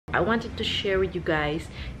I wanted to share with you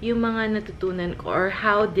guys yung mga natutunan ko or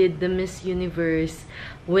how did the Miss Universe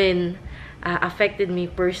win affected me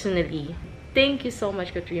personally. Thank you so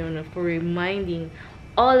much, Catriona, for reminding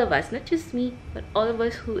all of us, not just me, but all of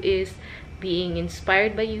us who is being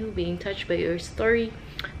inspired by you, being touched by your story.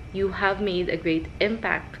 You have made a great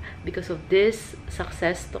impact because of this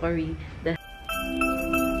success story that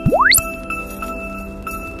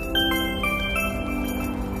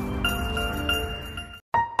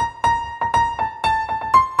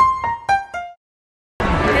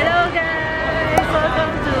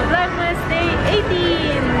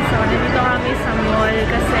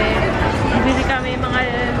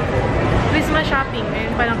shopping.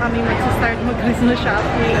 Ngayon pa lang kami mag-start mag-Christmas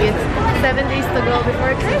shopping. It's 7 days to go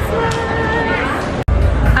before Christmas!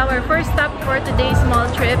 Our first stop for today's small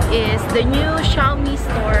trip is the new Xiaomi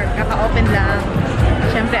store. Kaka-open lang.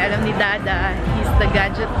 Siyempre, alam ni Dada, he's the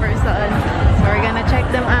gadget person. So, we're gonna check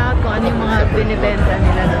them out kung ano yung mga binibenta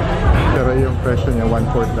nila doon. Pero yung presyo niya,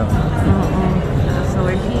 1/4 lang. So,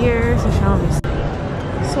 we're here sa Xiaomi store.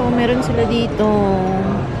 So, meron sila dito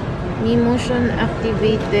motion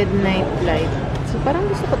activated night light. So, parang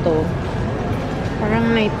gusto ko to.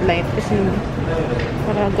 Parang night light kasi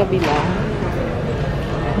para gabi lang.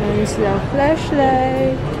 Meron sila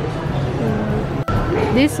flashlight.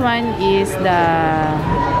 This one is the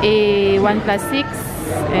A1+6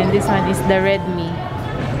 and this one is the Redmi.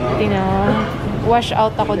 Tingnan, wash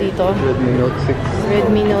out ako dito. Redmi Note 6.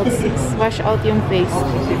 Redmi Note 6. Wash out yung face.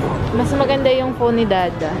 Mas maganda yung phone ni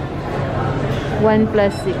Dada.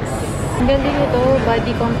 1+6. Ang ganda nito,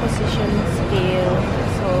 body composition scale.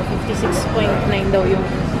 So, 56.9 daw yung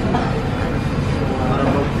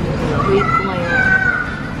weight ko ngayon.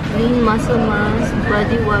 Lean muscle mass,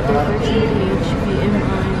 body water percentage,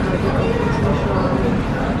 BMI, body composition,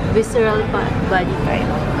 visceral body type.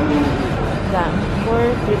 Lang, for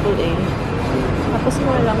AAA. Tapos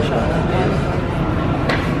mo lang siya.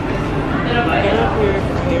 Air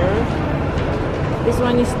purifier. This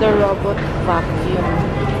one is the robot vacuum.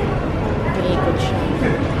 Ikot siya.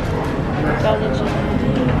 Intelligent.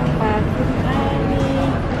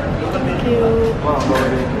 Cute.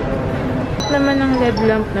 Naman ng LED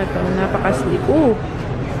lamp na to. Napaka-sleek. Ooh!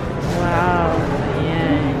 Wow.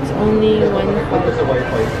 Ayan. It's only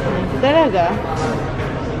 1.5. Talaga?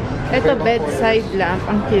 Ito, bedside lamp.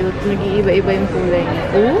 Ang cute. Nag-iiba-iba yung kulay niya.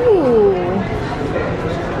 Ooh!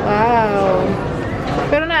 Wow!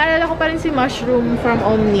 Pero naalala ko pa rin si Mushroom from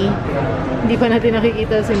Omni. Hindi pa natin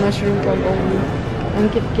nakikita si Mushroom from Omni.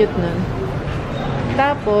 Ang cute-cute nun.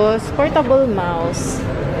 Tapos, portable mouse.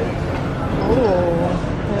 Oh,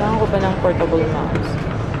 kailangan ko ba ng portable mouse?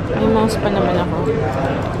 May mouse pa naman ako.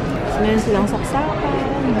 So, meron silang saksakan,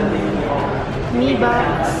 Mi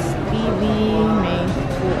box, TV, may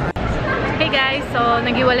upuan. Hey guys! So,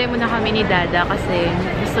 nagiwalay muna kami ni Dada kasi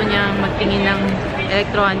gusto niyang magtingin ng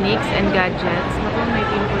electronics and gadgets. Ako, may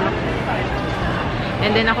pimple ako.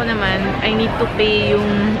 And then ako naman, I need to pay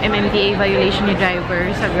yung MMDA violation ni driver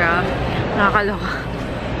sa Grab. Nakakaloka.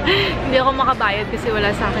 Hindi ako makabayad kasi wala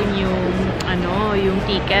sa akin yung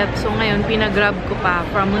ticket. So ngayon, pinagrab ko pa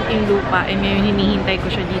from Muntinlupa and ngayon hinihintay ko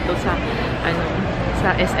siya dito sa,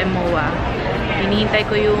 sa SM MOA. Hinihintay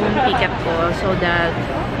ko yung ticket ko so that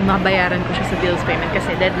mabayaran ko siya sa bills payment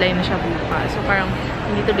kasi deadline na siya bukas. So parang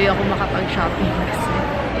hindi tuloy ako makapag-shopping kasi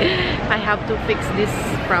I have to fix this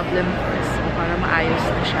problem first so, para maayos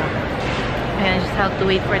na siya. And I just have to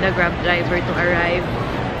wait for the Grab driver to arrive.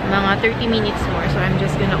 Mga 30 minutes more. So I'm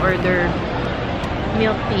just gonna order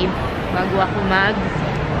milk tea bago ako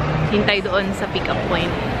hintay doon sa pick-up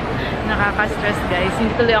point. Nakaka-stress guys.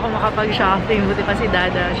 Hindi tuloy ako makapag-shopping. Buti pa si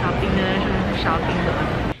Dada. Shopping na siya. Shopping doon.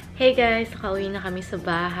 Hey guys! Nakauwi na kami sa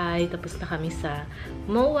bahay. Tapos na kami sa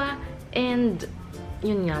MOA. And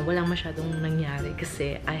yun nga, walang masyadong nangyari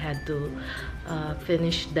kasi I had to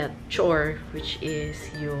finish that chore which is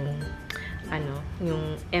yung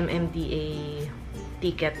yung MMDA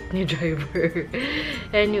ticket ni driver.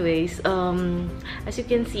 Anyways, as you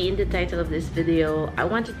can see in the title of this video, I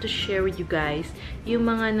wanted to share with you guys yung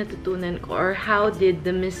mga natutunan ko or how did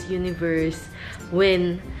the Miss Universe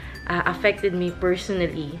win affected me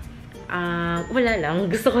personally. Wala lang.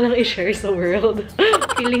 Gusto ko lang i-share sa world.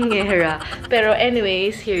 Feeling ngera. Pero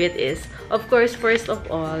anyways, here it is. Of course, first of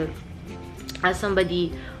all, as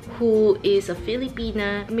somebody who is a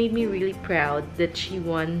Filipina, made me really proud that she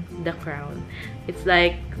won the crown. It's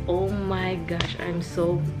like, oh my gosh, I'm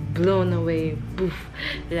so blown away. Boof.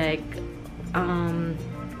 Like,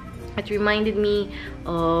 it reminded me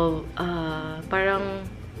of parang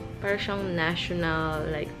para siyang national,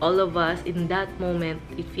 like all of us in that moment,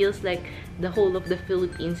 it feels like the whole of the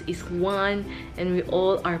Philippines is one, and we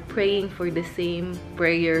all are praying for the same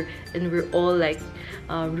prayer, and we're all like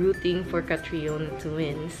rooting for Catriona to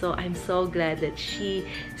win. So I'm so glad that she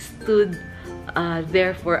stood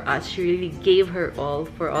there for us. She really gave her all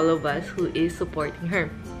for all of us who is supporting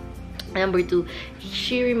her. Number 2,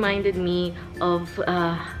 she reminded me of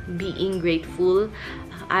being grateful.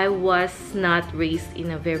 I was not raised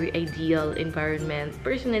in a very ideal environment.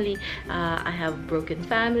 Personally, I have broken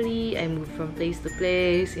family. I moved from place to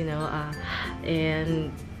place, you know,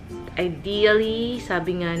 and ideally,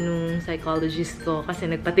 sabi nga nung psychologist ko, kasi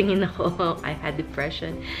nagpatingin ako, I had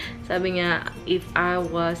depression. Sabi nga, if I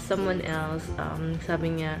was someone else,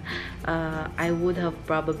 sabi nga, I would have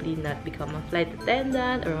probably not become a flight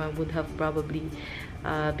attendant, or I would have probably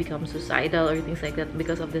become suicidal or things like that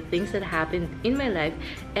because of the things that happened in my life.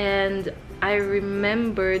 And I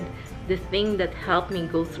remembered the thing that helped me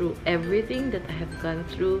go through everything that I have gone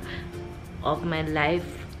through of my life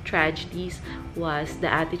tragedies was the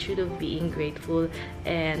attitude of being grateful.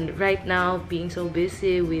 And right now, being so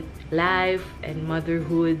busy with life and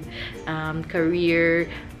motherhood, career,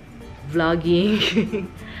 vlogging,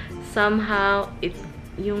 somehow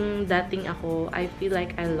yung dating ako, I feel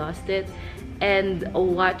like I lost it. And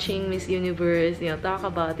watching Miss Universe, you know, talk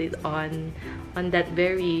about it on that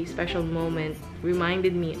very special moment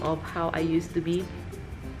reminded me of how I used to be.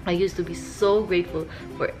 I used to be so grateful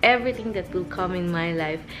for everything that will come in my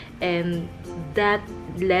life, and that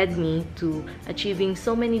led me to achieving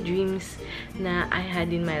so many dreams na I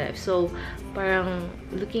had in my life. So, parang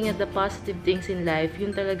looking at the positive things in life,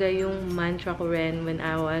 yun talaga yung mantra ko rin when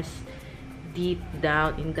I was deep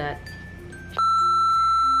down in that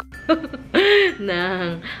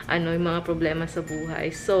ng yung mga problema sa buhay.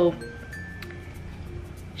 So,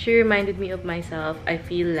 she reminded me of myself. I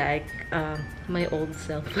feel like my old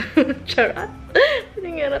self. Charot.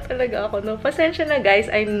 Nangyara talaga ako, no? Pasensya na, guys.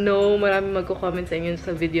 I know marami magko-comment sa inyo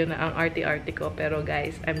sa video na ang arte-arte ko. Pero,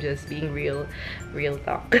 guys, I'm just being real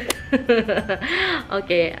talk.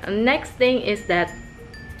 Okay. Next thing is that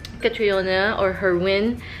Catriona, or her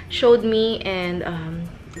win, showed me and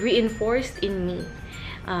reinforced in me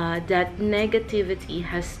that negativity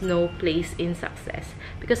has no place in success.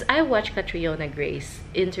 Because I watched Catrionagray's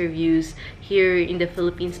interviews here in the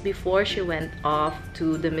Philippines before she went off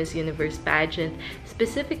to the Miss Universe pageant,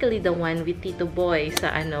 specifically the one with Tito Boy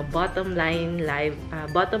sa bottom line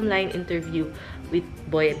interview with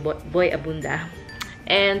Boy Abunda.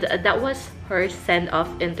 And that was her send-off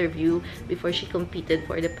interview before she competed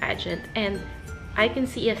for the pageant. And I can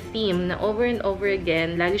see a theme na over and over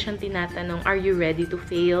again, lagi siyang tinatanong, are you ready to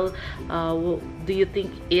fail? Do you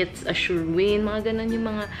think it's a sure win? Mga ganun yung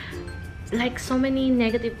mga, like, so many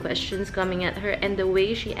negative questions coming at her. And the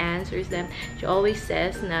way she answers them, she always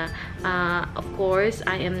says na, of course,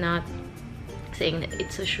 I am not saying that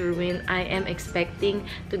it's a sure win. I am expecting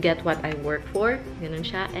to get what I work for. Ganun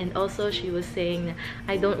siya. And also, she was saying na,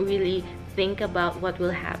 I don't really think about what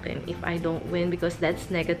will happen if I don't win, because that's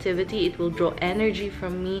negativity. It will draw energy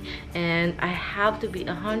from me, and I have to be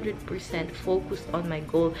 100% focused on my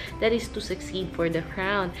goal, that is to succeed for the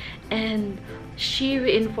crown. And she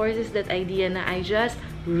reinforces that idea na I just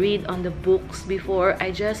read on the books before,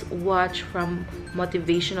 I just watch from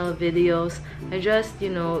motivational videos, I just, you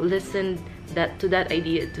know, listen to that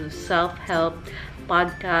idea, to self-help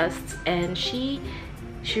podcasts, and she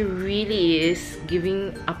really is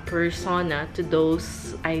giving a persona to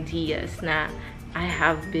those ideas na I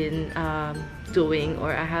have been doing,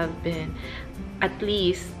 or I have been at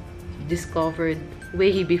least discovered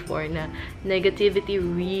way before, na negativity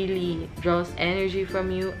really draws energy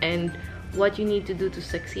from you, and what you need to do to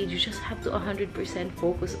succeed, you just have to 100%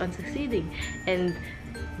 focus on succeeding and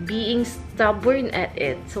being stubborn at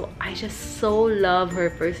it. So I just so love her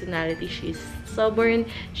personality. She's stubborn,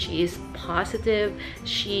 she is positive,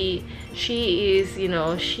 she is, you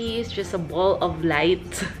know, she is just a ball of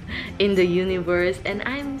light in the universe, and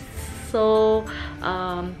I'm so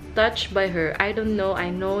touched by her. I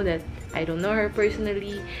know that I don't know her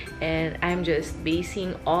personally, and I'm just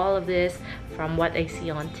basing all of this from what I see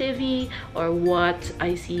on TV or what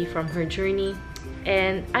I see from her journey.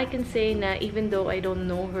 And I can say na even though I don't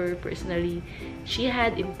know her personally, she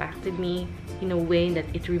had impacted me in a way that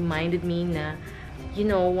it reminded me na, you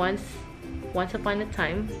know, once upon a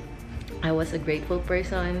time, I was a grateful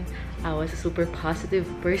person. I was a super positive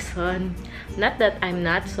person. Not that I'm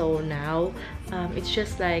not so now. It's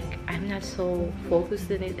just like I'm not so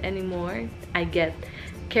focused in it anymore. I get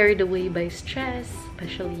carried away by stress,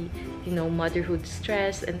 especially, you know, motherhood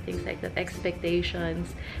stress and things like that,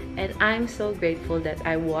 expectations. And I'm so grateful that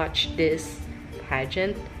I watched this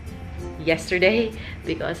pageant yesterday,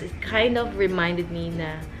 because it kind of reminded me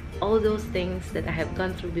that all those things that I have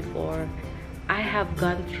gone through before, I have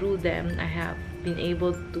gone through them. I have been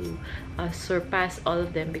able to surpass all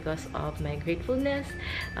of them because of my gratefulness,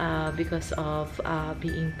 because of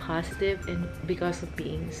being positive, and because of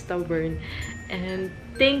being stubborn. And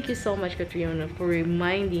thank you so much, Catriona, for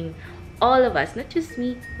reminding all of us, not just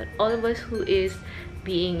me, but all of us who is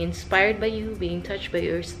being inspired by you, being touched by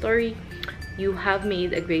your story. You have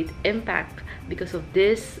made a great impact because of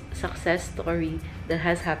this success story that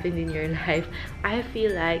has happened in your life. I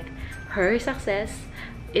feel like her success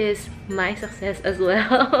is my success as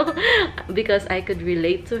well, because I could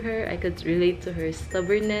relate to her. I could relate to her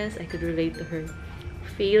stubbornness. I could relate to her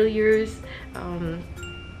failures.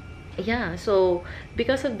 Yeah, so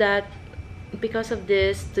because of that, because of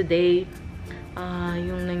this today,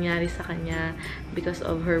 yung nangyari sa kanya, because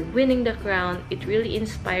of her winning the crown, it really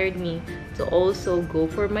inspired me to also go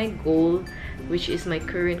for my goal, which is my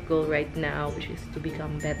current goal right now, which is to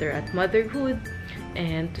become better at motherhood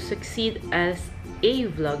and to succeed as a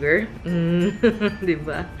vlogger.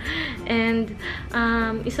 Diba? And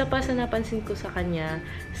isa pa sa napansin ko sa kanya,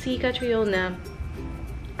 si Catriona,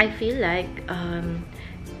 I feel like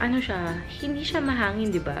ano siya, hindi siya mahangin,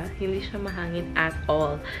 diba? Hindi siya mahangin at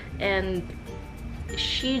all. And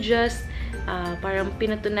she just parang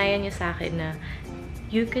pinatunayan niya sa akin na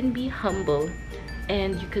you can be humble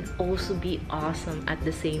and you could also be awesome at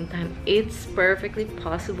the same time. It's perfectly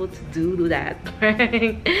possible to do that.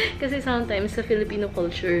 Kasi sometimes sa Filipino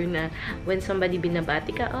culture na when somebody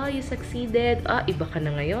binabati ka, oh, you succeeded, iba ka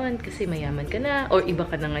na ngayon kasi mayaman ka na, or iba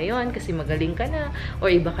ka na ngayon kasi magaling ka na, or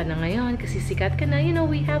iba ka na ngayon kasi sikat ka na. You know,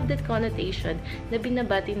 we have that connotation na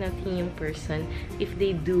binabati natin yung person if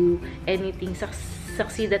they do anything,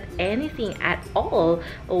 succeed at anything at all,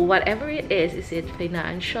 or whatever it is it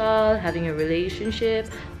financial, having a relationship,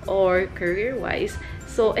 or career-wise.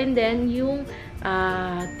 So, and then yung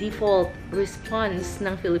default response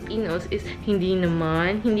ng Filipinos is hindi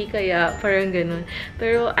naman, hindi kaya, parang ganun.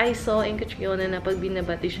 Pero I saw in Catriona na pag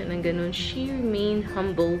binabati siya ng ganun, she remained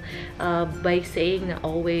humble by saying na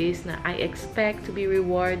always na I expect to be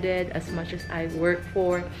rewarded as much as I work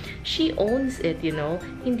for. She owns it, you know.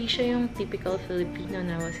 Hindi siya yung typical Filipino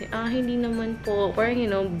na kasi, hindi naman po, parang, you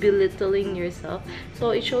know, belittling yourself. So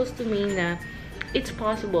it shows to me na it's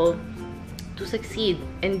possible to succeed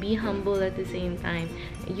and be humble at the same time.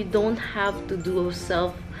 You don't have to do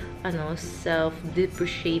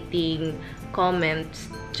self-depreciating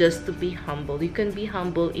comments just to be humble. You can be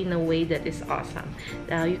humble in a way that is awesome.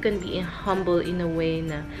 You can be humble in a way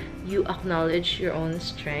na you acknowledge your own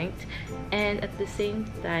strength, and at the same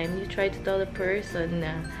time you try to tell the person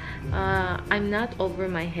na I'm not over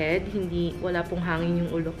my head, hindi, wala pong hangin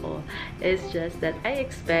yung ulo ko. It's just that I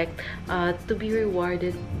expect to be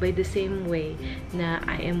rewarded by the same way na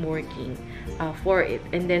I am working for it.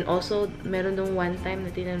 And then also, meron nung one time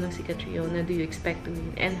na tinanong si Catriona, do you expect to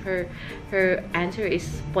win? And her answer is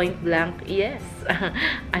point blank, yes.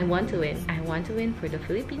 I want to win. I want to win for the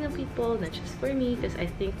Filipino people, not just for me, because I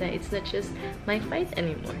think that it's not just my fight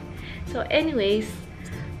anymore. So anyways,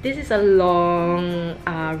 this is a long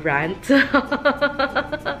rant.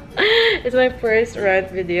 It's my first rant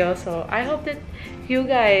video, so I hope that you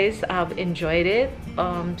guys have enjoyed it.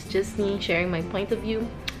 It's just me sharing my point of view,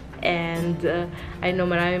 and I know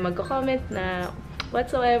marami magko-comment na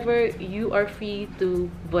whatsoever. You are free to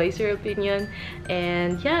voice your opinion.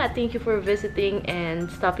 And yeah, thank you for visiting and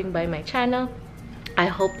stopping by my channel. I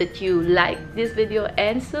hope that you like this video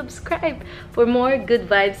and subscribe for more good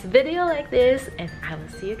vibes video like this, and I will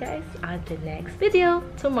see you guys on the next video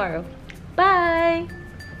tomorrow. Bye!